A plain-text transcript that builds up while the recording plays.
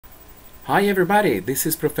Hi everybody, this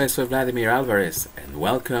is Professor Vladimir Alvarez and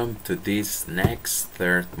welcome to this next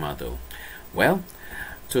third module. Well,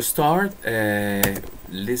 to start,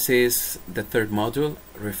 this is the third module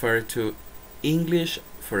referred to English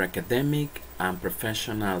for academic and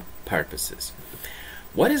professional purposes.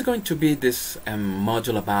 What is going to be this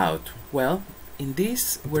module about? Well, in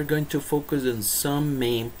this we're going to focus on some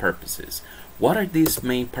main purposes. What are these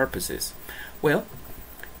main purposes? Well,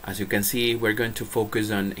 as you can see, we're going to focus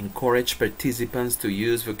on encourage participants to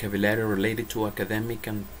use vocabulary related to academic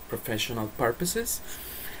and professional purposes,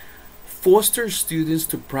 foster students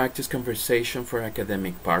to practice conversation for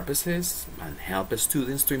academic purposes, and help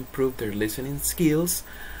students to improve their listening skills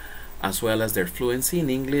as well as their fluency in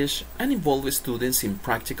English, and involve students in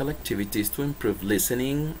practical activities to improve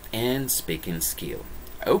listening and speaking skill.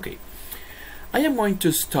 Okay, I am going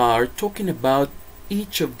to start talking about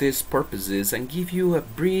each of these purposes and give you a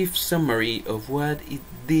brief summary of what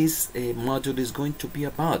this module is going to be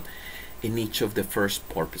about in each of the first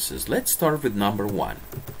purposes. Let's start with number one.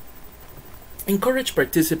 Encourage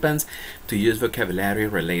participants to use vocabulary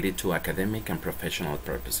related to academic and professional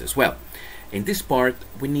purposes. Well, in this part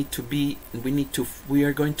we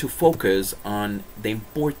are going to focus on the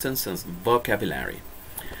importance of vocabulary.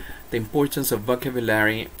 The importance of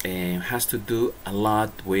vocabulary has to do a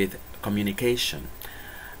lot with communication,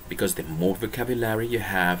 because the more vocabulary you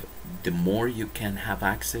have, the more you can have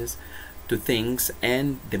access to things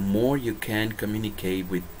and the more you can communicate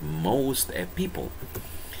with most people.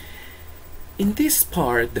 In this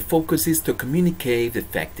part, the focus is to communicate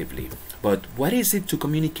effectively. But what is it to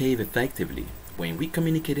communicate effectively? When we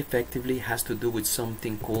communicate effectively, it has to do with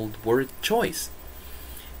something called word choice.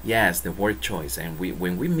 Yes, the word choice. And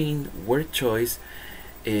when we mean word choice,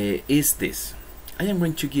 is this. I am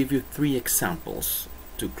going to give you 3 examples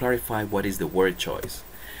to clarify what is the word choice.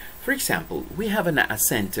 For example, we have a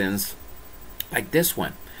sentence like this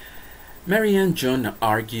one. Mary and John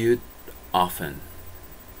argued often.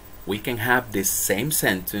 We can have this same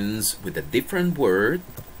sentence with a different word,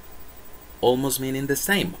 almost meaning the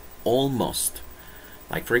same. Almost.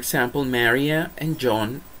 Like for example, Maria and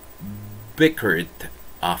John bickered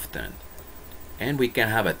often. And we can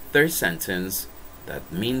have a third sentence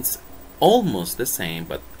that means almost the same,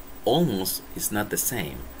 but almost is not the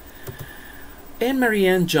same. And Mary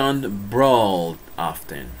and John brawled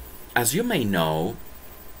often. As you may know,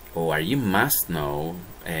 or you must know,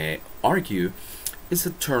 argue is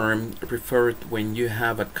a term referred when you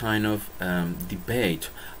have a kind of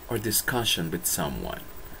debate or discussion with someone.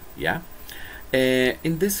 Yeah.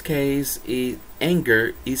 In this case,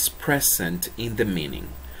 anger is present in the meaning.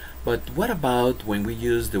 But what about when we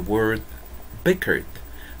use the word bickered?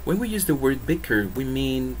 When we use the word bicker, we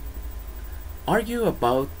mean argue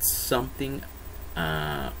about something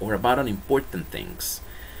or about unimportant things.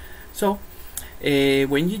 So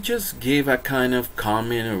when you just give a kind of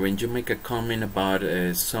comment, or when you make a comment about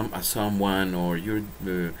someone, or you're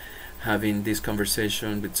having this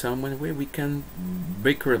conversation with someone where we can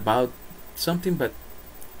bicker about something, but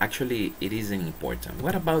actually it isn't important.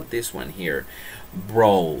 What about this one here?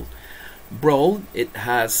 Brawl. Brawl, it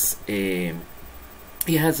has a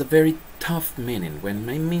very tough meaning. When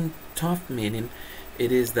I mean tough meaning,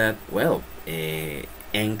 it is that, well,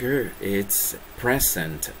 anger, it's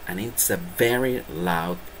present and it's a very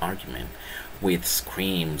loud argument with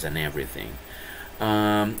screams and everything.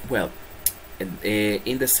 Well,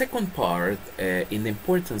 in the second part, in the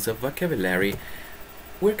importance of vocabulary,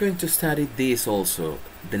 we're going to study this also,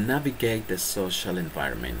 the navigate the social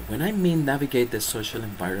environment. When I mean navigate the social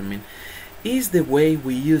environment, is the way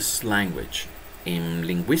we use language. In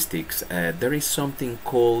linguistics, there is something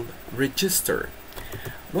called register.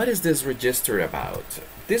 What is this register about?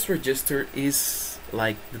 This register is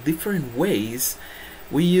like the different ways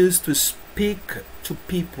we use to speak to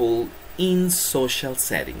people in social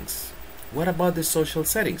settings. What about the social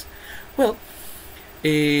settings? Well,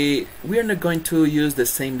 we are not going to use the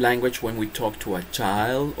same language when we talk to a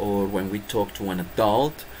child, or when we talk to an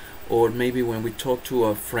adult, or maybe when we talk to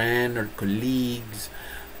a friend or colleagues,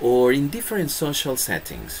 or in different social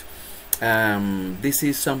settings. This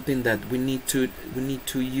is something that we need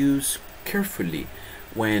to use carefully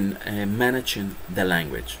when managing the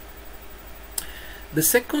language. The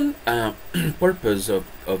second purpose of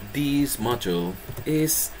this module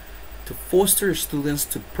is to foster students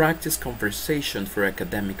to practice conversation for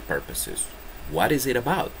academic purposes. What is it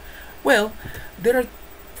about? Well, there are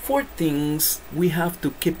 4 things we have to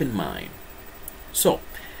keep in mind. So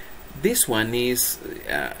this one is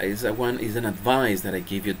an advice that I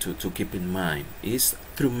give you to keep in mind, is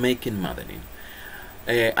through making modeling.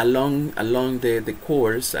 along the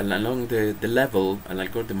course and along the level and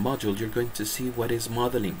along the module, you're going to see what is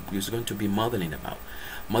modeling is going to be modeling about.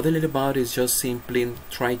 Modeling about is just simply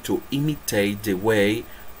try to imitate the way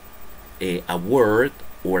a word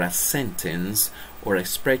or a sentence or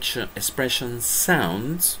expression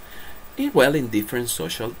sounds in different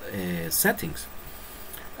social settings.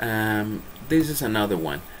 This is another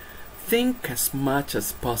one. Think as much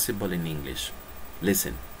as possible in English.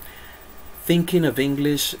 Listen, thinking of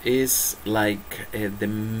English is like the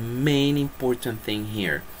main important thing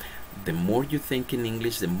here. The more you think in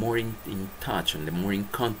English, the more in touch and the more in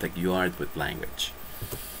contact you are with language.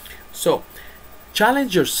 So,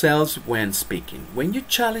 challenge yourselves when speaking. When you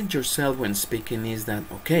challenge yourself when speaking is that,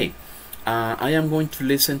 okay, I am going to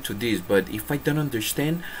listen to this, but if I don't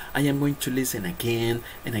understand, I am going to listen again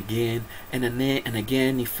and again and again.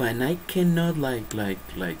 And I cannot like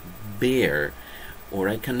bear, or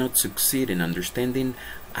I cannot succeed in understanding,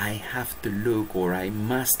 I have to look, or I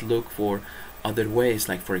must look for other ways.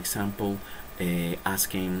 Like, for example,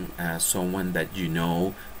 asking someone that you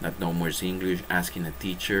know that knows English, asking a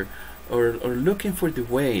teacher, or looking for the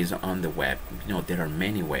ways on the web. You know, there are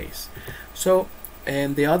many ways. So.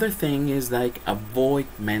 And the other thing is like avoid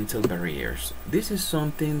mental barriers. This is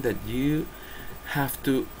something that you have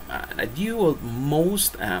to, that you will,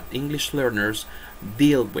 most English learners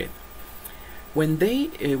deal with. When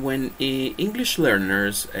English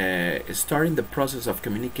learners start in the process of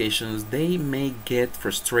communications, they may get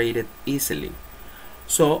frustrated easily.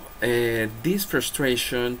 So this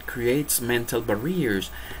frustration creates mental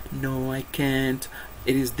barriers. No, I can't.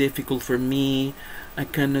 It is difficult for me. I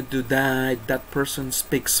cannot do that. That person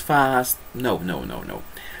speaks fast. No.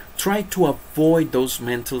 Try to avoid those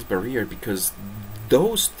mental barriers, because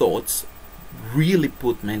those thoughts really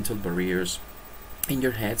put mental barriers in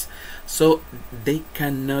your heads. So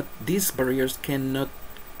these barriers cannot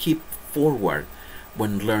keep forward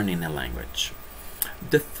when learning a language.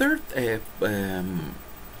 The third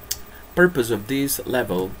purpose of this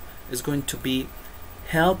level is going to be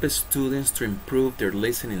help students to improve their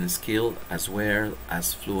listening skill as well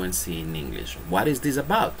as fluency in English. What is this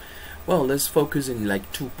about? Well, let's focus in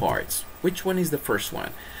like two parts. Which one is the first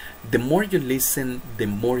one? The more you listen, the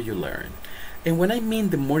more you learn. And when I mean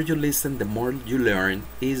the more you listen, the more you learn,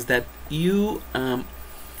 is that you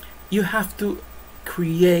have to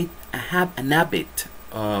create an habit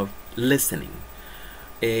of listening.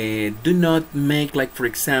 Do not make, like, for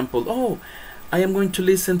example, oh, I am going to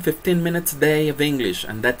listen 15 minutes a day of English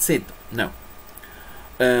and that's it. No.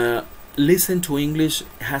 Listen to English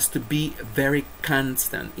has to be very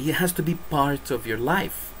constant. It has to be part of your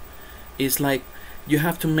life. It's like you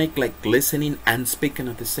have to make like listening and speaking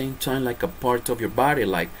at the same time like a part of your body,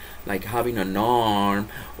 like having an arm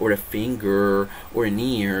or a finger or an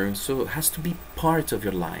ear. So it has to be part of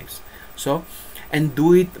your lives. So, and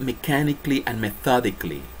do it mechanically and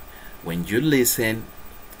methodically. When you listen,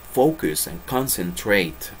 focus and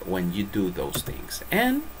concentrate when you do those things,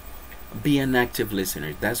 and be an active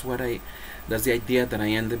listener. That's the idea that I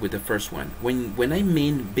ended with the first one. When I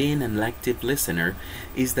mean being an active listener,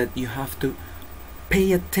 is that you have to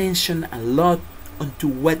pay attention a lot onto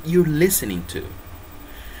what you're listening to,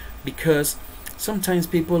 because sometimes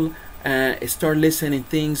people start listening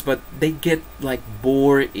things, but they get like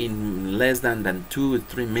bored in less than 2 or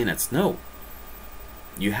 3 minutes. No,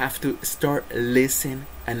 you have to start listen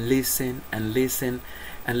and listen and listen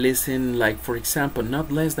and listen, like, for example,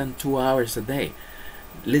 not less than 2 hours a day.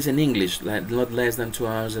 Listen English, like, not less than 2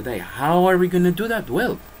 hours a day. How are we going to do that?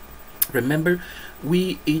 Well, remember,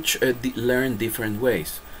 we each learn different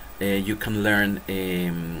ways. You can learn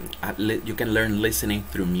listening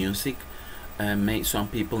through music. Some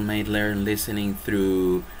people may learn listening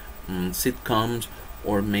through sitcoms,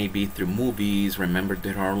 or maybe through movies. Remember,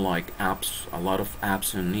 there are like apps, a lot of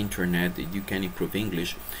apps on the internet that you can improve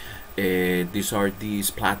English. These are these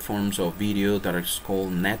platforms of video that are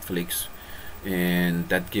called Netflix, and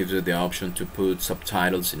that gives you the option to put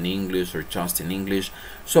subtitles in English or just in English.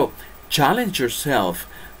 So challenge yourself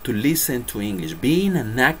to listen to English, being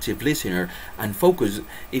an active listener, and focus.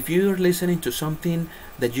 If you're listening to something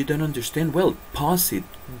that you don't understand, well, pause it,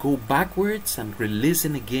 go backwards and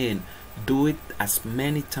re-listen again. Do it as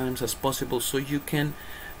many times as possible so you can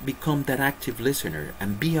become that active listener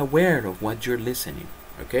and be aware of what you're listening.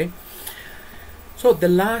 Okay, so the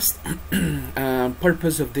last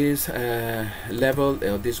purpose of this level,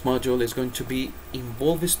 this module, is going to be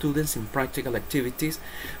involve students in practical activities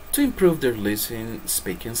to improve their listening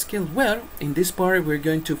speaking skill. Well, in this part we're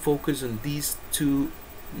going to focus on these two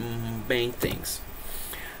main things.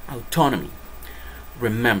 Autonomy.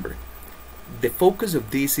 Remember, the focus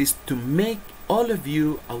of this is to make all of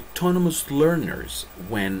you autonomous learners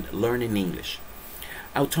when learning English.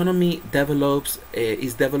 Autonomy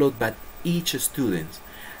is developed by each student,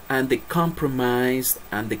 and the compromise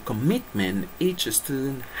and the commitment each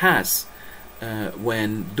student has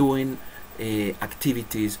when doing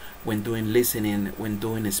activities, when doing listening, when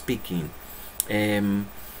doing speaking.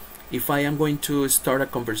 If I am going to start a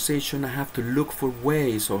conversation, I have to look for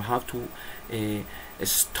ways or how to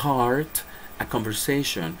start a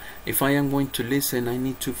conversation. If I am going to listen, I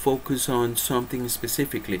need to focus on something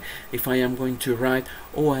specifically. If I am going to write,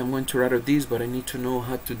 oh, I am going to write this, but I need to know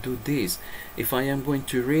how to do this. If I am going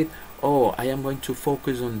to read, oh, I am going to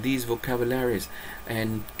focus on these vocabularies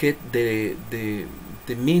and get the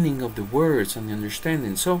meaning of the words and the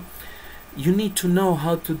understanding. So you need to know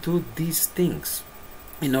how to do these things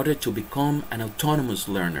in order to become an autonomous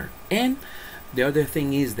learner. And the other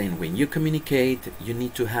thing is, then when you communicate, you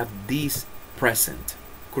need to have this present,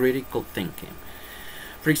 critical thinking.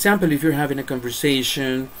 For example, if you're having a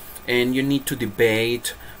conversation and you need to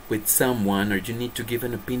debate with someone, or you need to give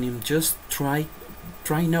an opinion, just try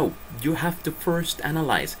no. You have to first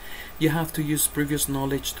analyze. You have to use previous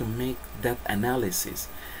knowledge to make that analysis,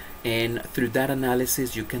 and through that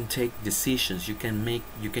analysis you can take decisions, you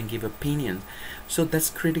can give opinions. So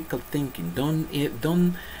that's critical thinking. Don't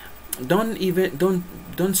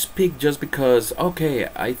speak just because, okay,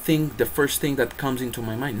 I think the first thing that comes into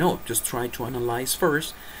my mind. No, just try to analyze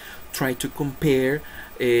first, try to compare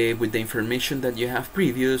with the information that you have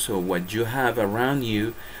previous or what you have around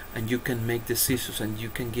you, and you can make decisions and you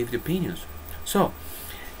can give the opinions. So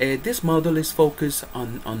this model is focused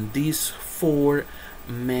on these four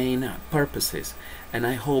main purposes, and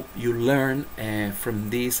I hope you learn from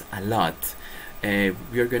this a lot.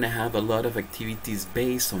 We are going to have a lot of activities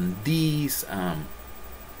based on these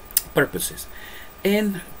purposes.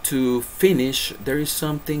 And to finish, there is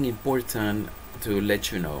something important to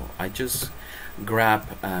let you know. I just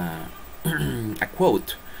grabbed a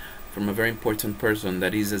quote from a very important person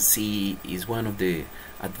that is is one of the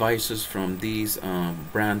advisors from this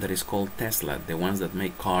brand that is called Tesla, the ones that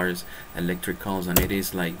make cars, electric cars, and it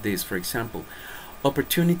is like this. For example,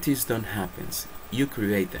 opportunities don't happen, you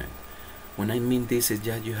create them. When I mean this is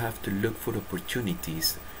that you have to look for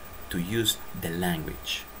opportunities to use the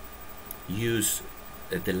language. Use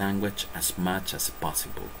the language as much as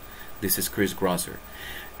possible. This is Chris Grosser.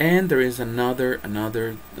 And there is another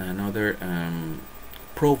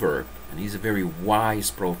proverb, and it's a very wise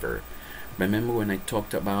proverb. Remember when I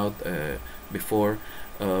talked about before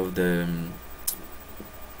of the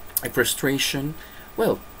frustration?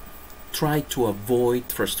 Well, try to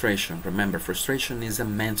avoid frustration. Remember, frustration is a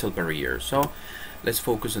mental barrier. So let's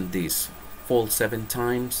focus on this. Fall 7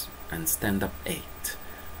 times and stand up 8.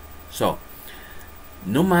 So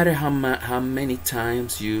no matter how many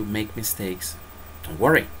times you make mistakes, don't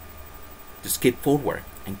worry. Just keep forward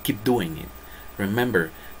and keep doing it.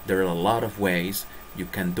 Remember, there are a lot of ways you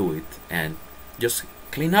can do it, and just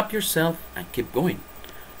clean up yourself and keep going.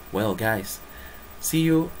 Well, guys, see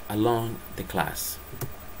you along the class.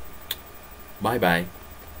 Bye bye.